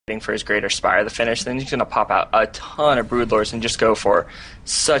waiting for his Greater Spire to finish. Then he's going to pop out a ton of Broodlords and just go for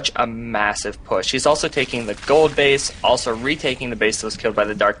such a massive push. He's also taking the gold base, also retaking the base that was killed by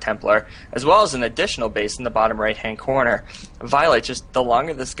the Dark Templar, as well as an additional base in the bottom right-hand corner. viOlet, just the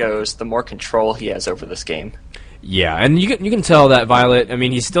longer this goes, the more control he has over this game. Yeah, and you can tell that viOlet, I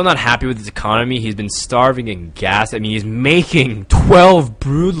mean, he's still not happy with his economy. He's been starving and gas. I mean, he's making 12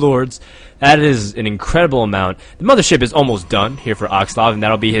 Broodlords. That is an incredible amount. The Mothership is almost done here for EGAxslav, and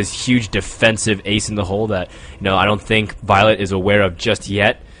that'll be his huge defensive ace in the hole that, I don't think viOlet is aware of just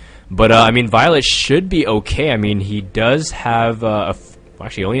yet. But, I mean, viOlet should be okay. I mean, he does have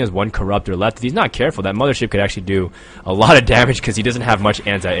actually, he only has one Corruptor left. If he's not careful, that Mothership could actually do a lot of damage because he doesn't have much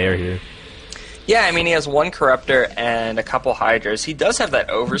anti-air here. Yeah, I mean, he has one Corruptor and a couple Hydras. He does have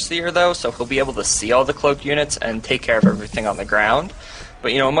that Overseer, though, so he'll be able to see all the cloaked units and take care of everything on the ground.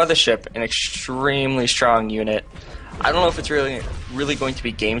 But, Mothership, an extremely strong unit. I don't know if it's really going to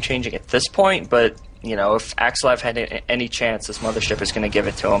be game-changing at this point, but, if EGAxslav had any chance, this Mothership is going to give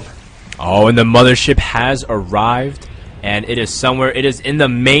it to him. Oh, and the Mothership has arrived. And it is somewhere. It is in the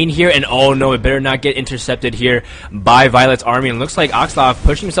main here. And oh no, it better not get intercepted here by viOlet's army. And it looks like EGAxslav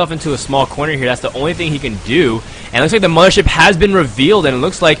pushing himself into a small corner here. That's the only thing he can do. And it looks like the Mothership has been revealed. And it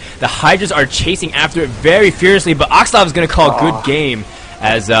looks like the Hydras are chasing after it very fiercely. But EGAxslav is going to call a good game.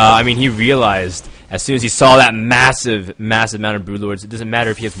 As, I mean, he realized as soon as he saw that massive amount of Broodlords, it doesn't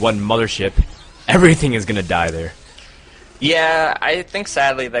matter if he has one Mothership. Everything is going to die there. Yeah, I think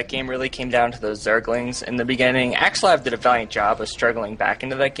sadly that game really came down to those Zerglings in the beginning. EGAxslav did a valiant job of struggling back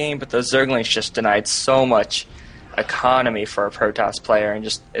into that game, but those Zerglings just denied so much economy for a Protoss player, and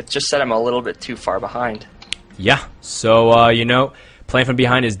it just set him a little bit too far behind. Yeah, so, playing from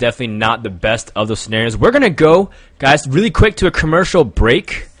behind is definitely not the best of those scenarios. We're going to go, guys, really quick to a commercial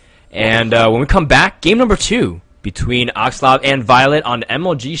break, and when we come back, game number 2. Between EGAxslav and viOlet on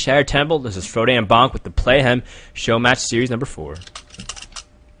MLG Shattered Temple. This is Frode and Bonk with the Playhem Showmatch Series number 4.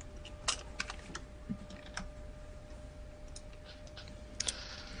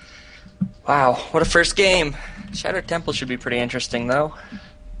 Wow, what a first game. Shattered Temple should be pretty interesting, though.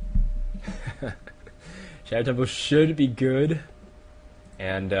 Shattered Temple should be good.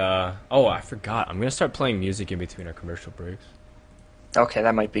 And, oh, I forgot. I'm going to start playing music in between our commercial breaks. Okay,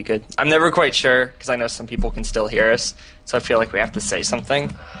 that might be good. I'm never quite sure, because I know some people can still hear us, so I feel like we have to say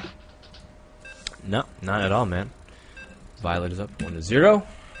something. No, not at all, man. viOlet is up 1-0.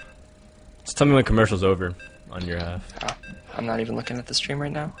 Just tell me when commercial's over on your half. Oh, I'm not even looking at the stream right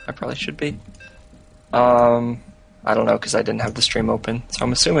now. I probably should be. I don't know, because I didn't have the stream open, so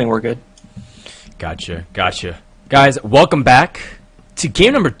I'm assuming we're good. Gotcha. Guys, welcome back to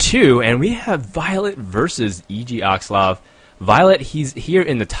game number 2, and we have viOlet versus EGAxslav. viOlet, he's here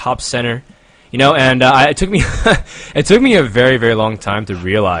in the top center, and it took me it took me a very long time to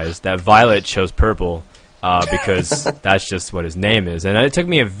realize that viOlet chose purple because that's just what his name is, and it took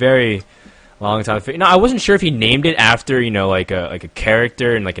me a very long time to I wasn't sure if he named it after like a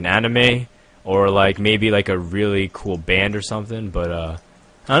character in like an anime or like maybe like a really cool band or something, but I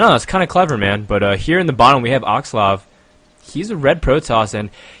don't know, it's kind of clever, man. But here in the bottom we have EGAxslav. He's a red Protoss, and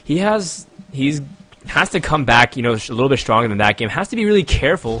he's has to come back, a little bit stronger than that game. Has to be really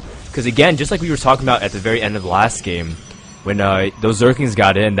careful, because again, just like we were talking about at the very end of the last game, when those Zerglings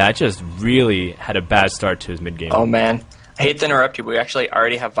got in, that just really had a bad start to his mid game. Oh man, I hate to interrupt you, but we actually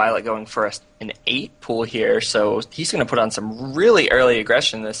already have viOlet going for an 8 pool here, so he's going to put on some really early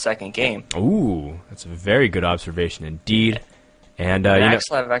aggression in this second game. Ooh, that's a very good observation indeed. And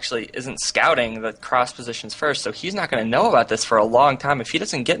EGAxslav actually isn't scouting the cross positions first, so he's not going to know about this for a long time. If he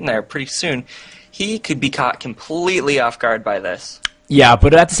doesn't get in there pretty soon, he could be caught completely off guard by this. Yeah,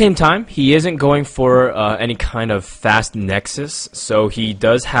 but at the same time, he isn't going for any kind of fast nexus, so he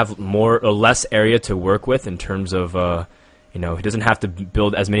does have more or less area to work with in terms of, he doesn't have to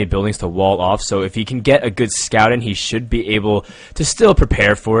build as many buildings to wall off. So if he can get a good scout in, he should be able to still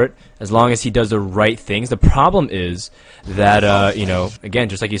prepare for it as long as he does the right things. The problem is that, again,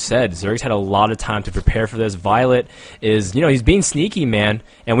 just like you said, Zerg's had a lot of time to prepare for this. viOlet is, he's being sneaky, man.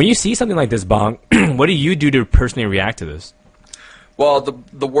 And when you see something like this, Bonk, what do you do to personally react to this? Well,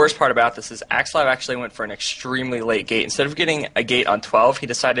 the worst part about this is EGAxslav actually went for an extremely late gate. Instead of getting a gate on 12, he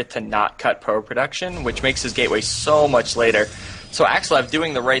decided to not cut pro production, which makes his gateway so much later. So EGAxslav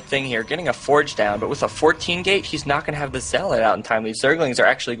doing the right thing here, getting a forge down, but with a 14 gate, he's not going to have the zealot out in time. These Zerglings are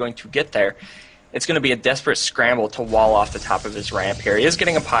actually going to get there. It's going to be a desperate scramble to wall off the top of his ramp here. He is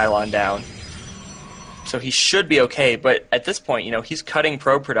getting a pylon down, so he should be okay. But at this point, he's cutting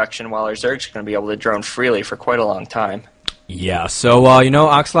pro production while our Zerg's going to be able to drone freely for quite a long time. Yeah, so, you know,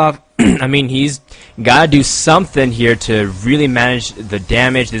 Oxlav, I mean, he's got to do something here to really manage the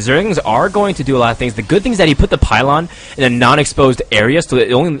damage. The Zerglings are going to do a lot of things. The good thing is that he put the pylon in a non-exposed area, so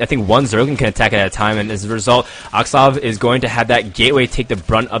that only, I think, one Zergling can attack at a time, and as a result, Oxlav is going to have that gateway take the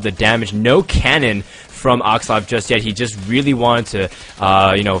brunt of the damage. No cannon from Oxlav just yet. He just really wanted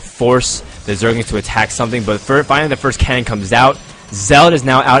to, you know, force the Zerglings to attack something, but finally the first cannon comes out. Zealot is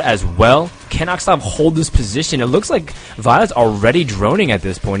now out as well. Can Oxlav hold this position? It looks like viOlet's already droning at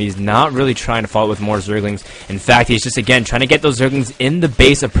this point. He's not really trying to follow with more Zerglings. In fact, he's just, again, trying to get those Zerglings in the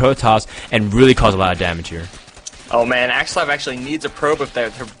base of Protoss and really cause a lot of damage here. Oh man, EGAxslav actually needs a probe up there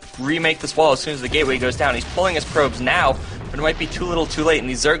to remake this wall as soon as the gateway goes down. He's pulling his probes now, but it might be too little too late, and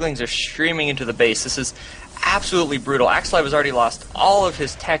these Zerglings are streaming into the base. This is absolutely brutal. EGAxslav has already lost all of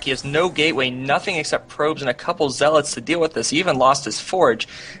his tech. He has no gateway, nothing except probes and a couple zealots to deal with this. He even lost his forge.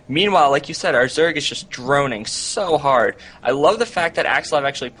 Meanwhile, like you said, our Zerg is just droning so hard. I love the fact that EGAxslav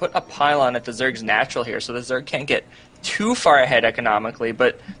actually put a pylon at the Zerg's natural here, so the Zerg can't get too far ahead economically,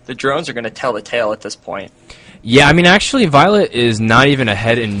 but the drones are going to tell the tale at this point. Yeah, I mean, actually, viOlet is not even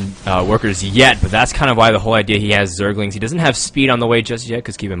ahead in workers yet, but that's kind of why the whole idea he has Zerglings. He doesn't have speed on the way just yet,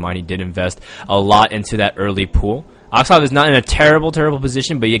 because keep in mind, he did invest a lot into that early pool. Oxlav is not in a terrible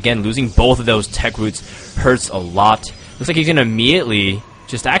position, but again, losing both of those tech roots hurts a lot. Looks like he's going to immediately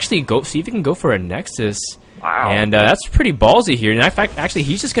just actually go see if he can go for a Nexus. Wow. And that's pretty ballsy here. And in fact, actually,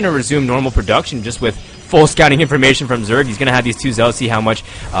 he's just going to resume normal production just with full scouting information from Zerg. He's going to have these two Zealots see how much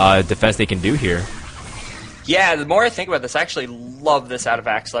defense they can do here. Yeah, the more I think about this, I actually love this out of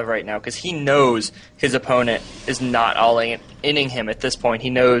EGAxslav right now, because he knows his opponent is not all-inning him at this point.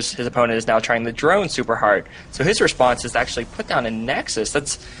 He knows his opponent is now trying the drone super hard. So his response is to actually put down a Nexus.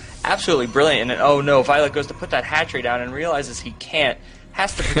 That's absolutely brilliant. And oh no, viOlet goes to put that hatchery down and realizes he can't.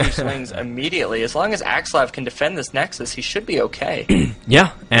 Has to produce wings immediately. As long as EGAxslav can defend this Nexus, he should be okay.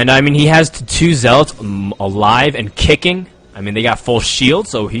 Yeah, and I mean, he has two Zealots alive and kicking. I mean, they got full shield,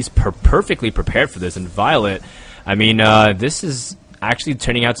 so he's perfectly prepared for this. And viOlet, I mean, this is actually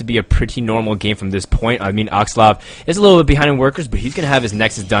turning out to be a pretty normal game from this point. I mean, EGAxslav is a little bit behind in workers, but he's going to have his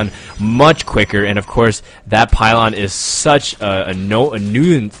Nexus done much quicker. And, of course, that pylon is such a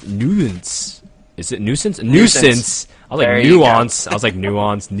nuisance. Is it nuisance? Nuisance. I was like nuance. I was like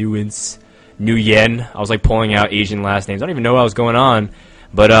nuance, Nguyen. I was like pulling out Asian last names. I don't even know what was going on.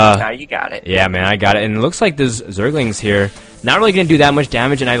 But now you got it. Yeah, man, I got it. And it looks like those Zerglings here not really going to do that much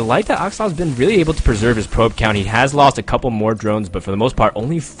damage. And I like that EGAxslav's been really able to preserve his probe count. He has lost a couple more drones, but for the most part,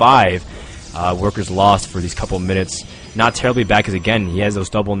 only 5 workers lost for these couple minutes. Not terribly bad, because again, he has those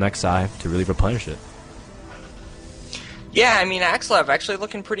double Nexi to really replenish it. Yeah, I mean, EGAxslav actually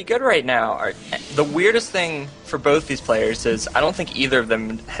looking pretty good right now. The weirdest thing for both these players is I don't think either of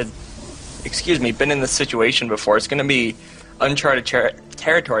them has, been in this situation before. It's going to be uncharted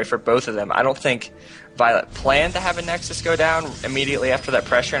territory for both of them. I don't think viOlet planned to have a Nexus go down immediately after that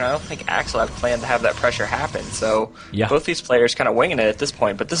pressure, and I don't think EGAxslav planned to have that pressure happen. So yeah, both these players kind of winging it at this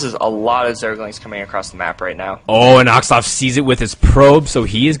point, but this is a lot of Zerglings coming across the map right now. Oh, and EGAxslav sees it with his probe, so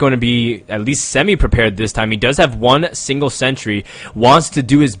he is going to be at least semi-prepared this time. He does have one single sentry, wants to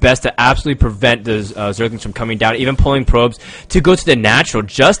do his best to absolutely prevent the Zerglings from coming down, even pulling probes to go to the natural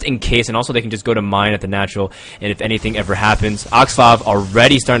just in case, and also they can just go to mine at the natural, and if anything ever happens. EGAxslav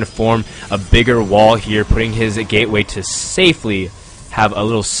already starting to form a bigger wall here, putting his gateway to safely have a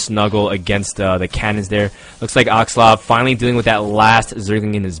little snuggle against the cannons there. Looks like EGAxslav finally dealing with that last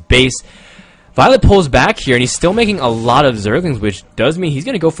Zergling in his base. viOlet pulls back here, and he's still making a lot of Zerglings, which does mean he's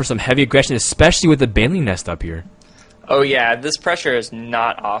going to go for some heavy aggression, especially with the Baneling nest up here. Oh yeah, this pressure is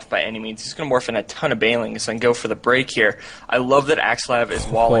not off by any means. He's going to morph in a ton of Banelings and go for the break here. I love that EGAxslav is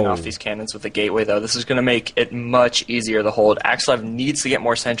walling off these cannons with the gateway, though. This is going to make it much easier to hold. EGAxslav needs to get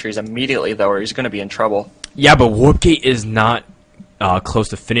more sentries immediately, though, or he's going to be in trouble. Yeah, but Warpgate is not close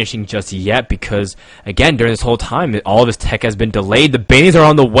to finishing just yet because, again, during this whole time, all of his tech has been delayed. The Banelings are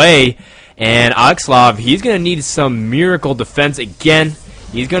on the way, and EGAxslav, he's going to need some miracle defense again.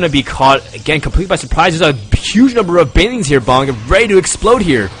 He's going to be caught, again, completely by surprise. There's a huge number of Banelings here, Bong, ready to explode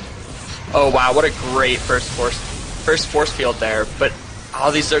here. Oh, wow, what a great first force field there. But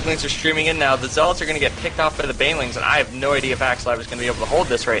all these Zerglings are streaming in now. The Zealots are going to get picked off by the Banelings, and I have no idea if EGAxslav is going to be able to hold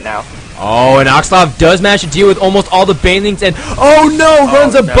this right now. Oh, and EGAxslav does manage to deal with almost all the Banelings, and oh no,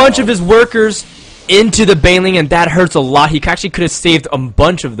 runs a bunch of his workers into the Baneling, and that hurts a lot. He actually could have saved a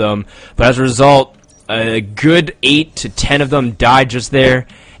bunch of them, but as a result, a good 8 to 10 of them died just there.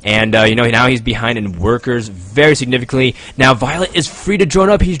 And, you know, now he's behind in workers very significantly. Now, viOlet is free to drone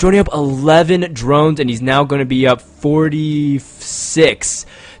up. He's droning up 11 drones, and he's now going to be up 46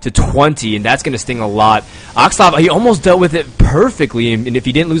 to 20, and that's going to sting a lot. EGAxslav, he almost dealt with it perfectly, and if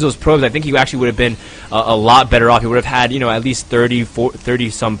he didn't lose those probes, I think he actually would have been a lot better off. He would have had, at least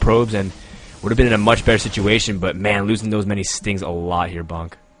 30-some probes, and would have been in a much better situation, but man, losing those many stings a lot here,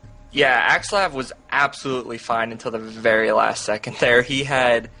 Bonk. Yeah, EGAxslav was absolutely fine until the very last second there. He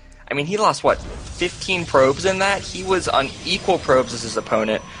lost, 15 probes in that? He was on equal probes as his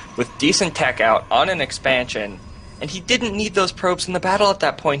opponent, with decent tech out, on an expansion, and he didn't need those probes in the battle at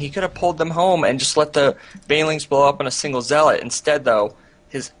that point. He could have pulled them home and just let the Banelings blow up on a single Zealot. Instead, though,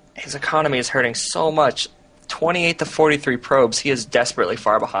 his economy is hurting so much. 28 to 43 probes, he is desperately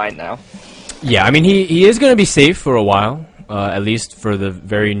far behind now. Yeah, he is going to be safe for a while, at least for the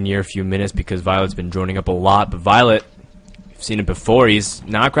very near few minutes, because Violet's been droning up a lot, but Violet... seen it before. He's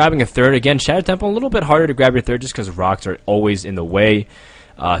not grabbing a third. Again, Shadow Temple, a little bit harder to grab your third just because rocks are always in the way.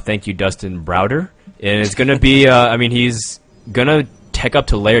 Thank you, Dustin Browder. And it's going to be, he's going to tech up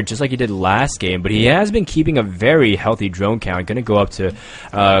to layer just like he did last game, but he has been keeping a very healthy drone count. Going to go up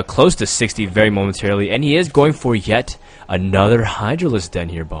to close to 60 very momentarily, and he is going for yet another Hydralisk Den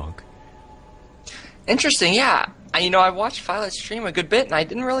here, Bonk. Interesting, yeah. I watched Violet stream a good bit, and I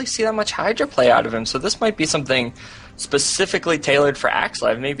didn't really see that much Hydra play out of him, so this might be something specifically tailored for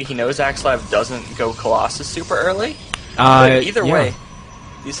EGAxslav. Maybe he knows EGAxslav doesn't go Colossus super early. But either way,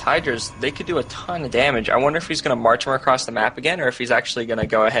 these Hydras, they could do a ton of damage. I wonder if he's going to march him across the map again, or if he's actually going to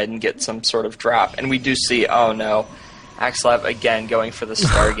go ahead and get some sort of drop. And we do see, oh no, EGAxslav again going for the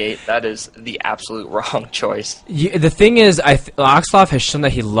Stargate. That is the absolute wrong choice. Yeah, the thing is, EGAxslav has shown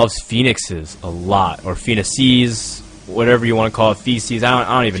that he loves Phoenixes a lot, or Phoenixes, whatever you want to call it, Feces, I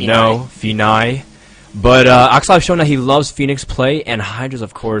don't even know, Phenai. But EGAxslav has shown that he loves Phoenix play, and Hydras,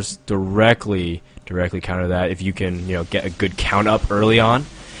 of course, directly counter that if you can, get a good count up early on.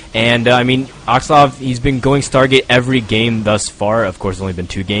 And EGAxslav, he's been going Stargate every game thus far. Of course, it's only been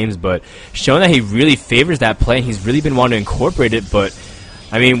 2 games, but showing that he really favors that play, and he's really been wanting to incorporate it. But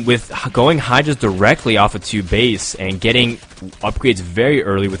with going Hydras directly off of 2 base and getting upgrades very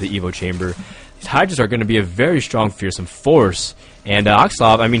early with the Evo Chamber, these Hydras are going to be a very strong, fearsome force. And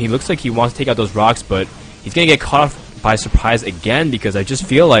EGAxslav, he looks like he wants to take out those rocks, but he's going to get caught off by surprise again, because I just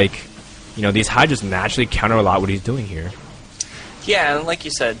feel like, these Hydras naturally counter a lot what he's doing here. Yeah, and like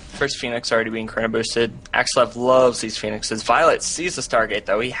you said, first Phoenix already being chrono boosted. EGAxslav loves these Phoenixes. Violet sees the Stargate,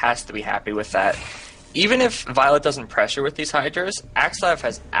 though. He has to be happy with that. Even if Violet doesn't pressure with these Hydras, EGAxslav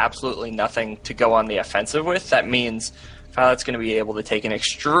has absolutely nothing to go on the offensive with. That means Violet's going to be able to take an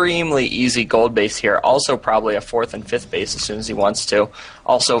extremely easy gold base here. Also probably a 4th and 5th base as soon as he wants to.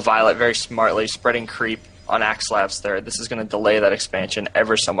 Also Violet very smartly spreading creep on EGAxslav's third. This is going to delay that expansion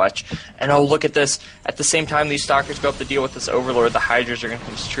ever so much. And oh, look at this. At the same time these Stalkers go up to deal with this Overlord, the Hydras are going to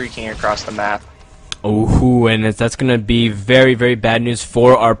come streaking across the map. Oh, and that's going to be very, very bad news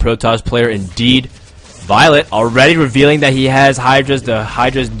for our Protoss player indeed. Violet already revealing that he has Hydras. The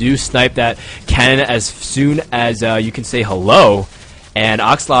Hydras do snipe that cannon as soon as you can say hello. And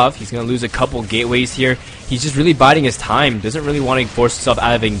EGAxslav, he's going to lose a couple gateways here. He's just really biding his time. Doesn't really want to force himself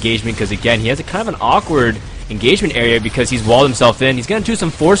out of engagement because, again, he has a kind of an awkward engagement area because he's walled himself in. He's going to do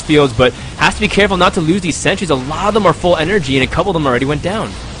some force fields, but has to be careful not to lose these sentries. A lot of them are full energy, and a couple of them already went down.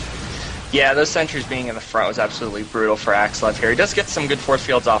 Yeah, those sentries being in the front was absolutely brutal for EGAxslav here. He does get some good force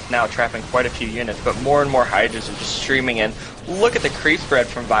fields off now, trapping quite a few units, but more and more Hydras are just streaming in. Look at the creep spread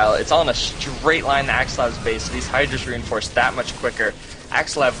from Violet. It's all in a straight line to EGAxslav's base, so these Hydras reinforce that much quicker.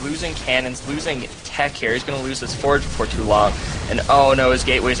 EGAxslav losing cannons, losing tech here. He's going to lose his forge before too long. And oh no, his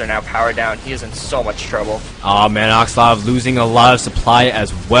gateways are now powered down. He is in so much trouble. Oh man, EGAxslav losing a lot of supply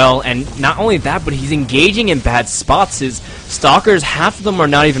as well. And not only that, but he's engaging in bad spots. His Stalkers, half of them are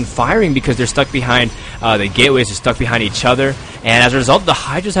not even firing because they're stuck behind the gateways, are stuck behind each other. And as a result, the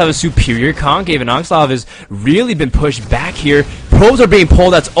Hydras have a superior concave, and EGAxslav has really been pushed back here. Probes are being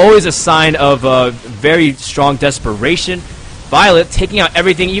pulled. That's always a sign of very strong desperation. Violet taking out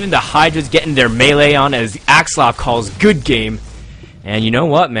everything, even the Hydras getting their melee on, as EGAxslav calls good game. And you know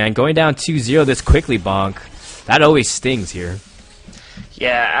what, man? Going down 2-0 this quickly, Bonk, that always stings here.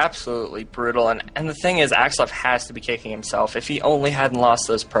 Yeah, absolutely brutal. And the thing is, EGAxslav has to be kicking himself. If he only hadn't lost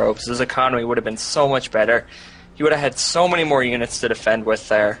those probes, his economy would have been so much better. He would have had so many more units to defend with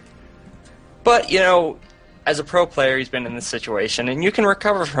there. But, as a pro player, he's been in this situation, and you can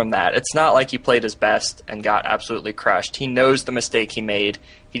recover from that. It's not like he played his best and got absolutely crushed. He knows the mistake he made.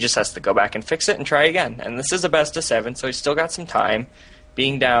 He just has to go back and fix it and try again. And this is a best of 7, so he's still got some time.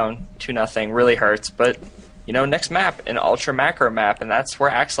 Being down 2-0 really hurts, but, next map, an ultra macro map, and that's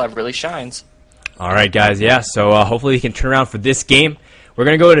where EGAxslav really shines. All right, guys, yeah, so hopefully he can turn around for this game. We're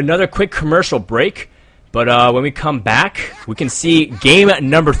going to go to another quick commercial break. But when we come back, we can see game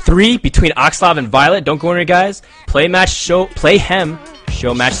number 3 between EGAxslav and viOlet. We can see game number 3 between EGAxslav and viOlet. Don't go anywhere, guys. Playhem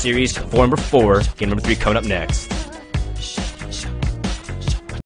Showmatch Series 4 number 4. Game number 3 coming up next.